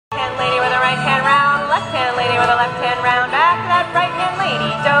left hand lady with a left hand round. Back to that right hand lady,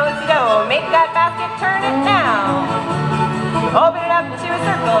 do-si-do. Make that basket, turn it down. Open it up to a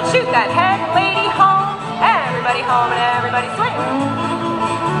circle, shoot that head lady home. Everybody home and everybody swing.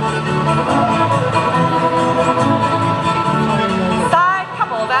 Side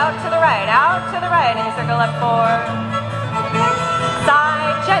couples out to the right, and you circle up 4.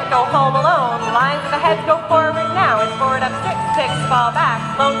 Side gent, go home alone. Lines of the heads go forward now. It's forward up 6, 6, fall back.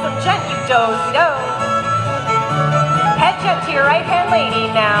 Lonesome gent, you do-si-do. Head gent to your right hand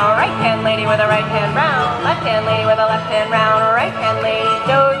lady now. Right hand lady with a right hand round. Left hand lady with a left hand round. Right hand lady,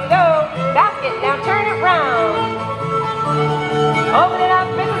 do-si-do. Basket, now turn it round. Open it up